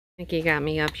Nikki got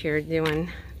me up here doing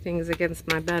things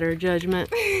against my better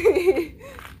judgment.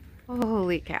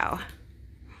 Holy cow.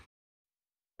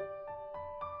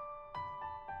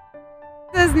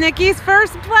 This is Nikki's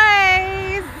first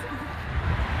place!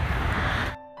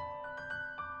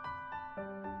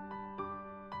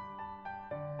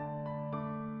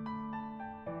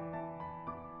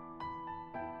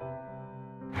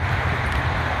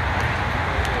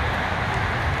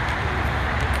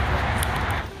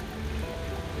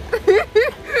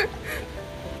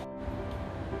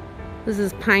 This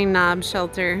is Pine Knob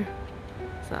Shelter.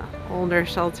 It's an older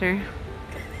shelter.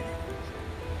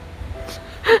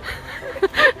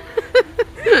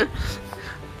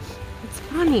 It's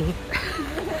funny.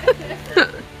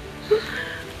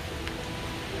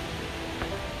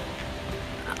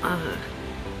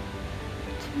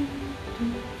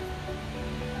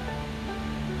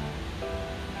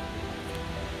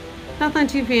 Nothing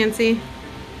too fancy.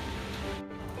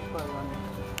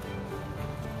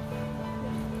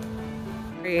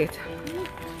 Great.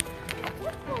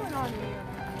 What's going on here?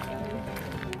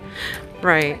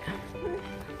 Right.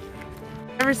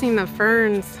 Never seen the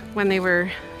ferns when they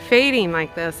were fading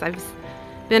like this. I've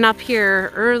been up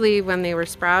here early when they were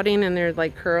sprouting and they're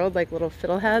like curled like little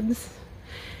fiddleheads.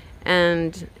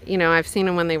 And you know, I've seen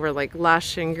them when they were like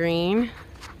lush and green.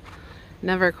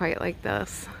 Never quite like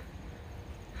this.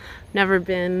 Never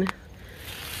been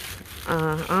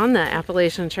on the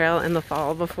Appalachian Trail in the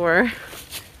fall before.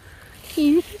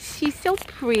 She's so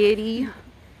pretty.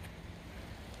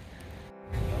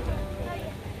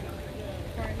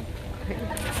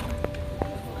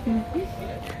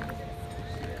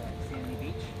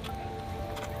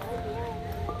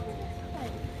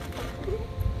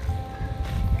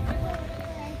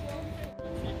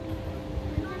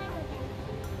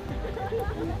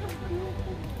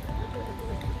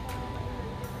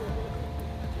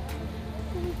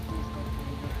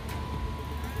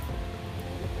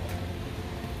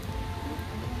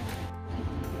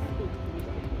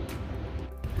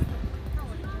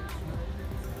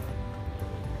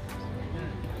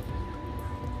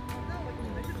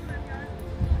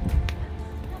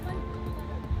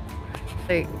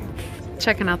 Like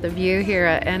checking out the view here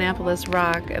at Annapolis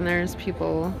Rock, and there's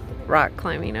people rock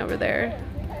climbing over there.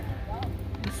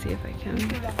 Let's see if I can.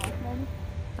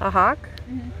 A hawk?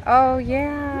 Mm-hmm. Oh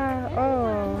yeah.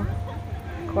 Oh,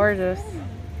 gorgeous.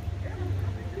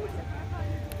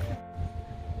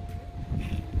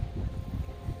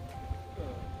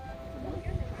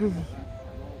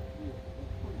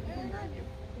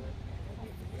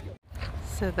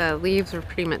 So the leaves are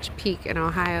pretty much peak in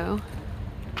Ohio.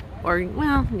 Or,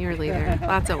 well, nearly there.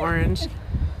 Lots of orange.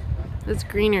 It's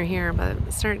greener here,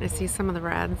 but starting to see some of the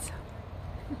reds.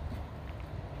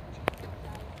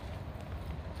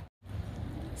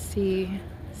 See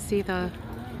the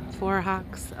 4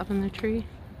 hawks up in the tree?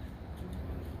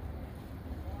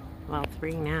 Well,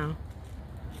 3 now.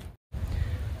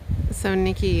 So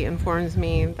Nikki informs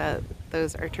me that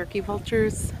those are turkey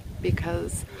vultures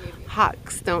because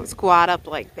hawks don't squat up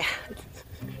like that.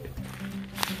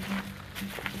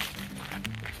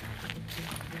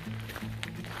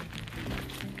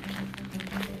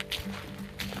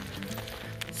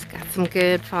 Some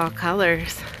good fall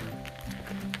colors.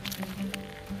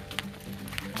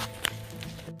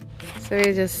 So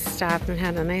we just stopped and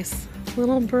had a nice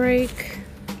little break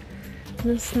in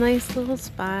this nice little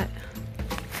spot.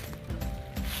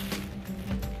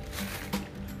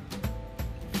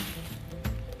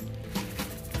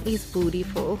 It's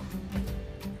beautiful.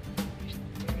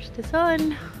 There's the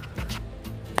sun.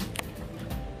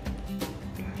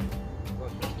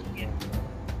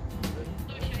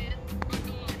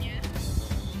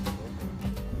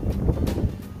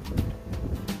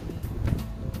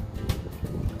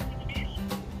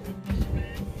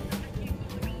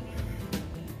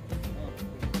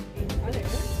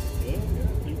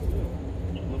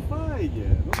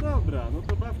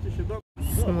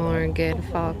 Some more good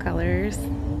fall colors.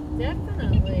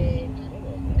 Definitely.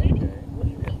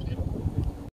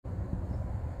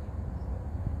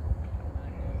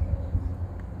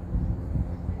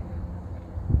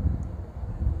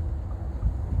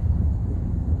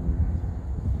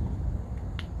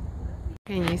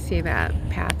 Can you see that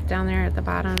path down there at the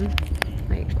bottom?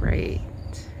 Like right.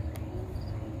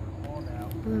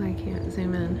 Oh, I can't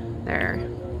zoom in. There.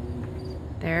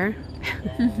 There.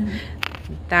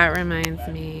 That reminds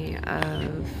me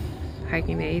of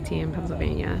hiking the AT in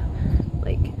Pennsylvania.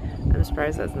 Like, I'm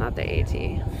surprised that's not the AT.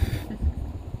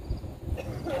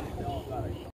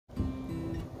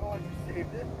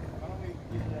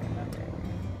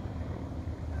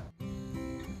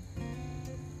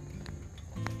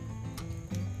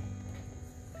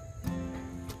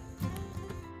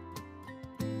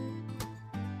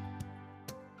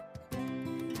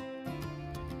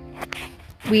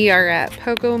 We are at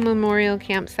Pogo Memorial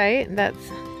Campsite.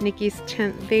 That's Nikki's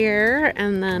tent there,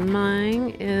 and then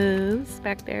mine is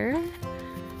back there.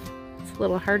 It's a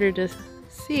little harder to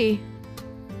see.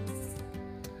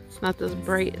 It's not this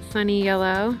bright sunny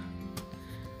yellow.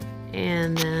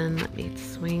 And then let me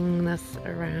swing this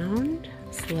around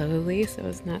slowly so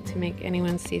as not to make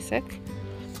anyone seasick.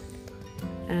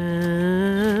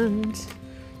 And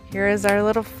here is our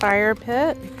little fire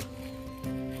pit.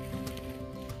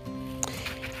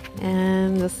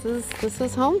 And this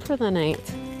is home for the night.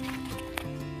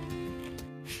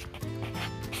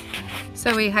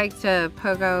 So we hiked to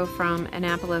Pogo from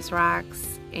Annapolis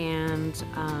Rocks, and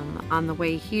on the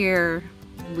way here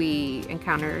we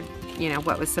encountered, you know,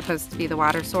 what was supposed to be the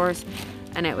water source,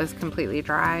 and it was completely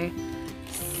dry.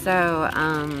 So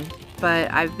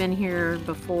but I've been here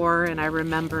before, and I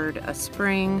remembered a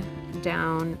spring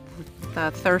down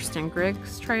the Thurston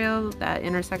Griggs Trail that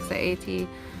intersects the AT.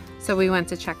 So we went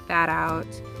to check that out,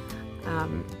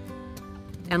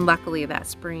 and luckily that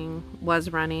spring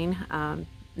was running.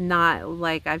 Not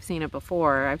like I've seen it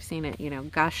before. I've seen it, you know,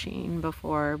 gushing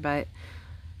before, but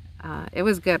it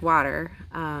was good water,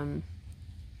 and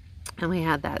we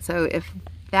had that. So if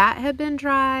that had been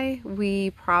dry, we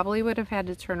probably would have had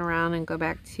to turn around and go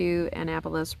back to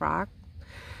Annapolis Rock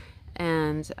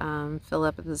and fill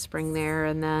up at the spring there,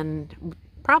 and then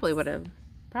probably would have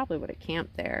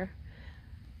camped there.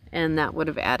 And that would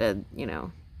have added, you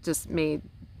know, just made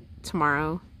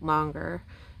tomorrow longer.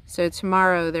 So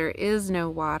tomorrow there is no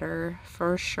water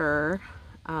for sure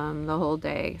the whole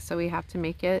day. So we have to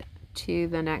make it to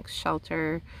the next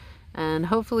shelter. And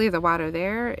hopefully the water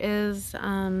there is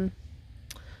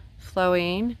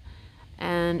flowing.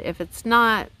 And if it's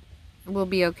not, we'll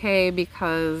be okay,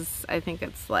 because I think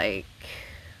it's like,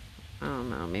 I don't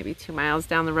know, maybe 2 miles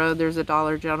down the road there's a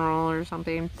Dollar General or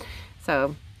something.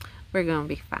 So we're gonna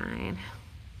be fine.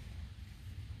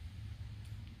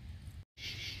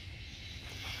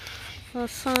 The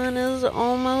sun is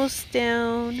almost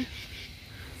down.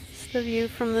 It's the view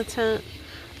from the tent.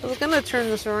 I was gonna turn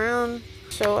this around,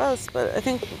 show us, but I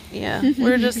think, yeah,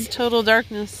 we're just total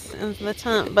darkness in the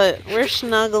tent, but we're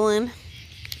snuggling.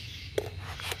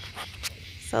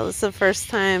 So this is the first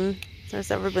time there's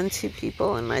ever been 2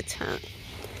 people in my tent.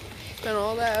 Spent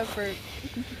all that effort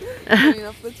putting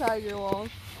up the tiger wall.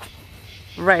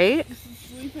 Right?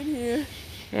 Sleeping here.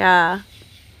 Yeah.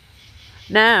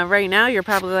 Nah, right now you're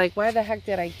probably like, why the heck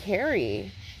did I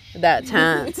carry that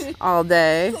tent all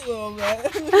day? A little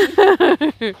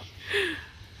bit.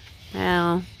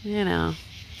 Well, you know,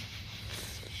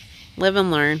 live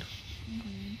and learn.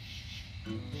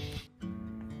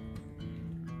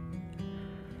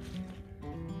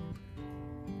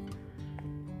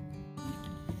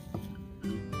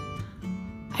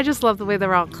 I just love the way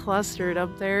they're all clustered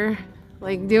up there,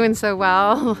 like doing so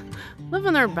well,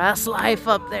 living their best life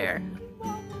up there.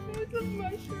 Mama, there's a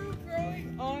mushroom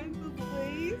growing on the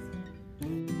blaze.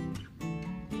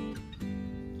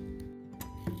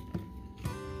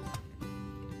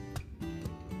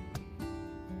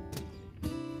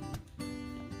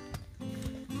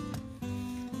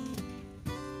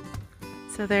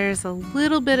 So there's a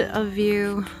little bit of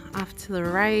view off to the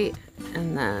right,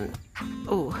 and then,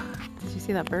 oh, did you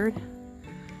see that bird?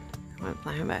 I went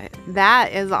flying by it.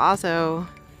 That is also,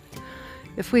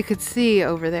 if we could see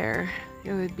over there,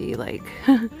 it would be like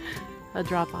a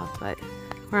drop off, but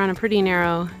we're on a pretty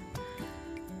narrow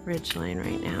ridge line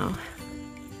right now.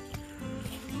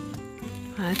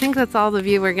 I think that's all the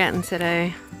view we're getting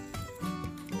today.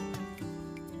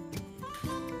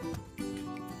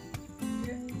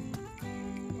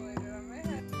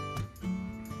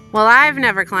 Well, I've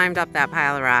never climbed up that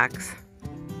pile of rocks.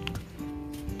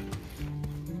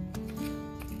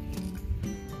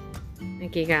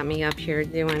 Nikki got me up here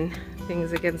doing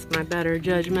things against my better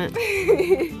judgment.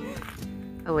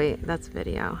 Oh wait, that's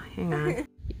video. Hang on.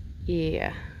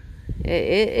 Yeah,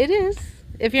 it is.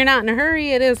 If you're not in a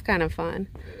hurry, it is kind of fun.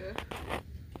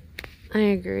 I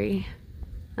agree.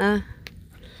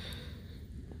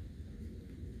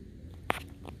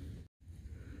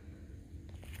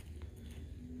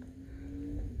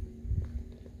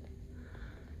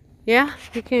 Yeah,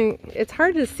 you can. It's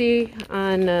hard to see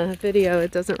on video.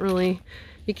 It doesn't really,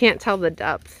 you can't tell the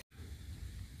depth.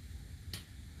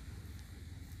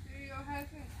 Video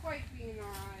hasn't quite been our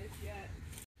eyes yet.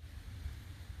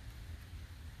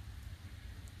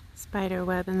 Spider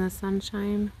web in the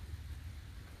sunshine.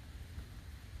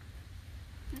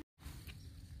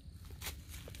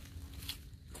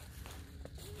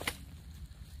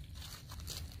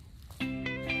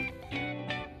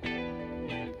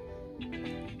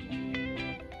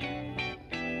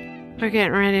 We're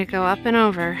getting ready to go up and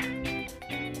over.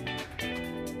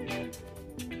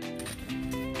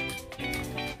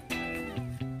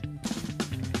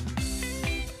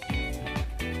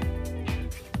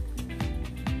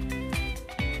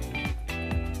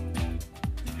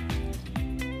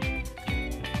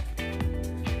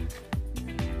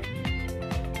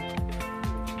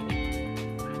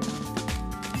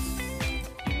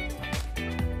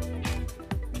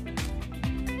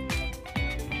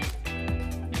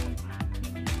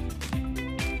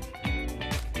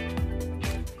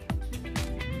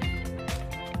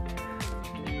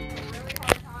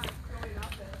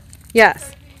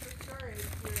 Yes.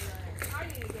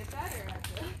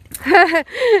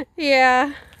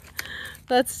 Yeah,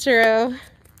 that's true.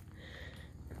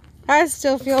 I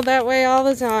still feel that way all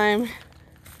the time.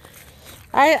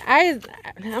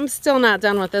 I'm still not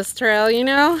done with this trail, you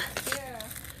know?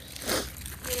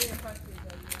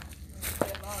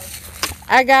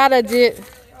 I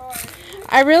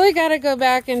really gotta go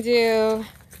back and do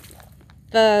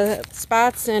the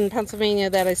spots in Pennsylvania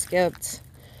that I skipped.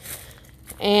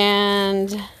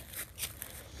 And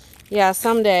yeah,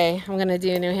 someday I'm gonna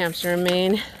do New Hampshire and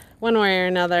Maine, one way or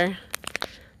another. I'm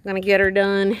gonna get her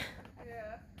done.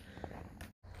 Yeah.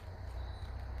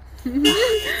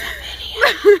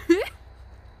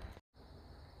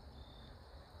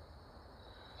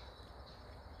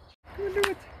 I wonder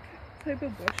what type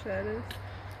of bush that is.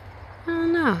 I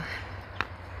don't know.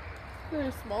 There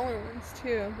are smaller ones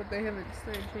too, but they haven't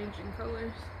started changing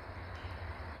colors.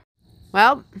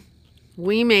 Well,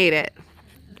 we made it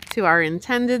to our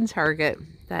intended target,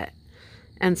 that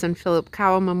Ensign Philip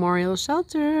Cowell Memorial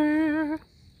Shelter.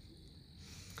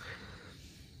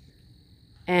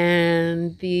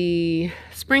 And the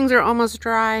springs are almost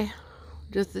dry.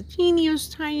 Just the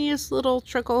teeniest, tiniest little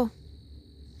trickle.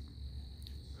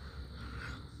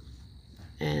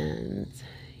 And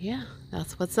yeah,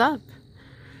 that's what's up.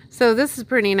 So this is a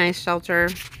pretty nice shelter.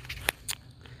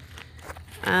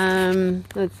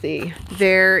 Let's see.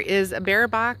 There is a bear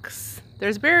box.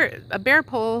 There's a bear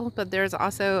pole, but there's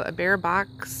also a bear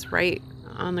box right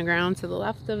on the ground to the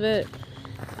left of it.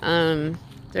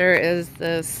 There is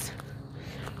this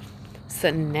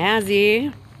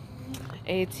snazzy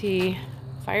AT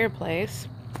fireplace.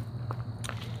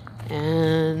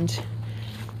 And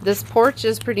this porch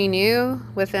is pretty new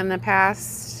within the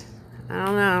past, I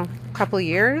don't know, couple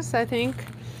years, I think.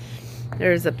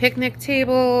 There's a picnic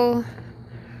table.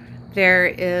 There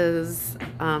is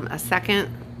a second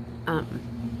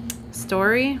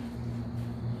story.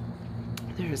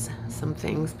 There's some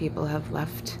things people have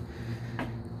left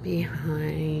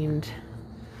behind.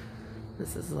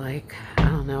 This is like, I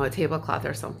don't know, a tablecloth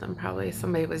or something. Probably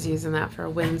somebody was using that for a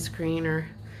windscreen or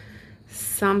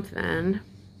something.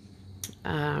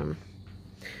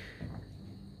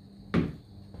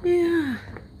 Yeah.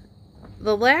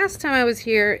 The last time I was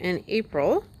here in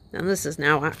April, and this is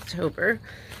now October,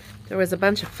 there was a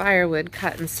bunch of firewood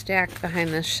cut and stacked behind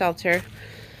this shelter.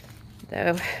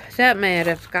 Though that may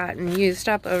have gotten used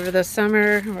up over the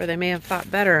summer, or they may have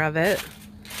thought better of it.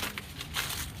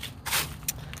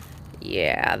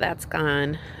 Yeah, that's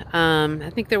gone.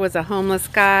 I think there was a homeless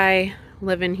guy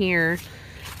living here.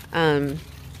 There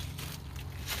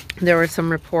were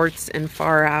some reports in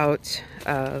Far Out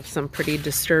of some pretty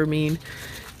disturbing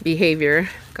behavior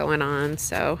going on,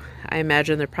 so I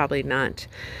imagine they're probably not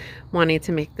wanting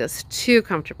to make this too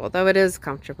comfortable, though it is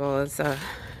comfortable. It's a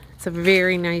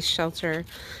very nice shelter.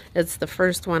 It's the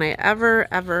first one I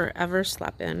ever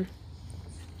slept in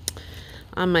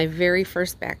on my very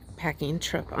first backpacking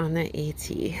trip on the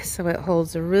AT, so it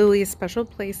holds a really special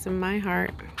place in my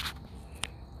heart.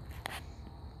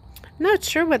 Not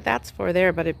sure what that's for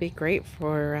there, but it'd be great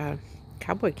for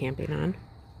cowboy camping on.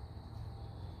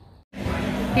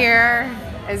 Here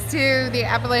is to the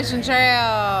Appalachian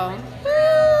Trail.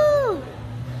 Woo!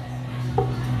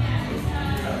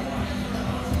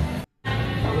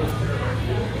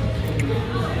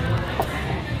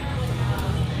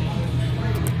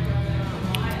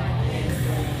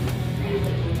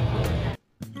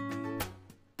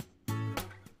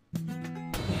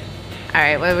 All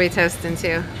right, what are we toasting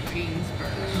to?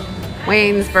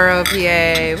 Waynesboro,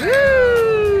 PA.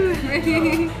 Woo!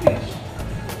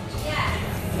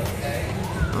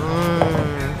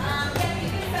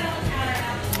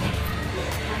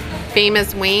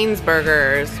 Famous Wayne's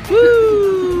Burgers.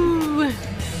 Woo!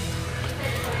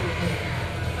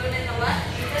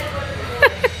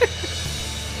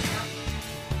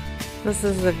 This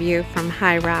is the view from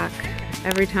High Rock.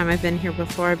 Every time I've been here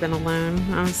before, I've been alone.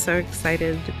 I was so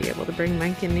excited to be able to bring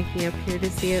Mike and Nikki up here to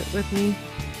see it with me.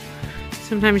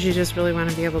 Sometimes you just really want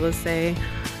to be able to say,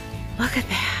 look at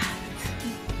that.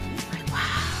 Like, wow.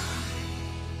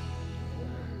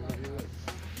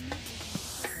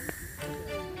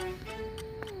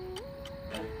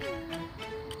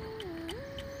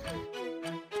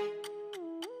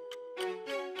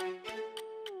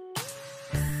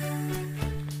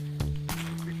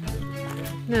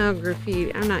 No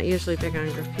graffiti. I'm not usually big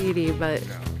on graffiti, but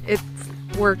it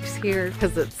works here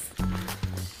because it's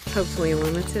hopefully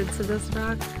limited to this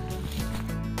rock.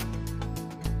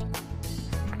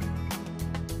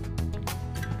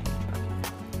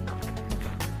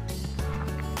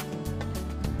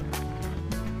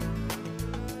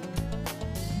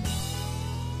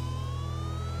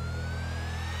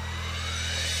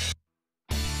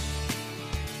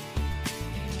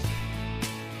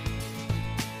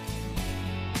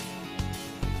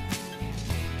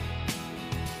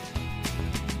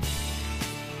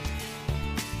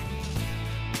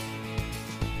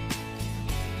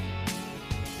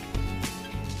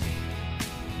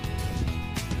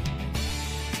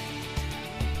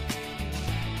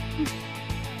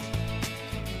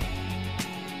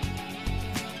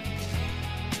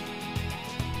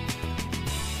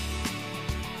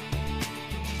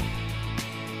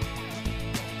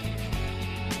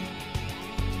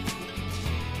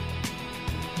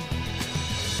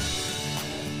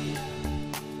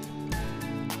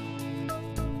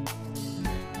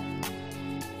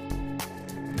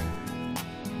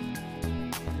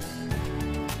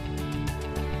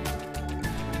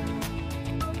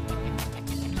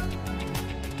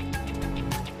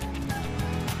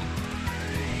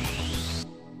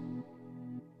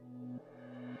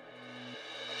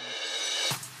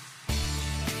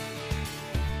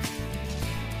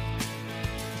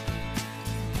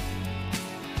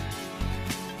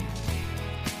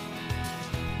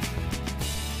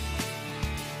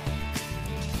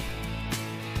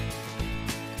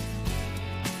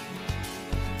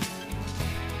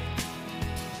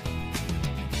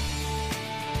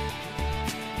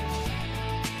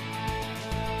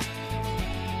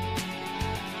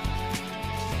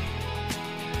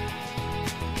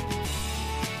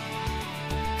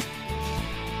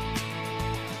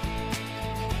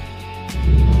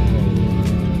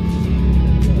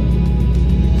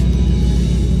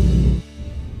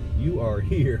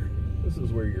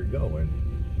 where you're going.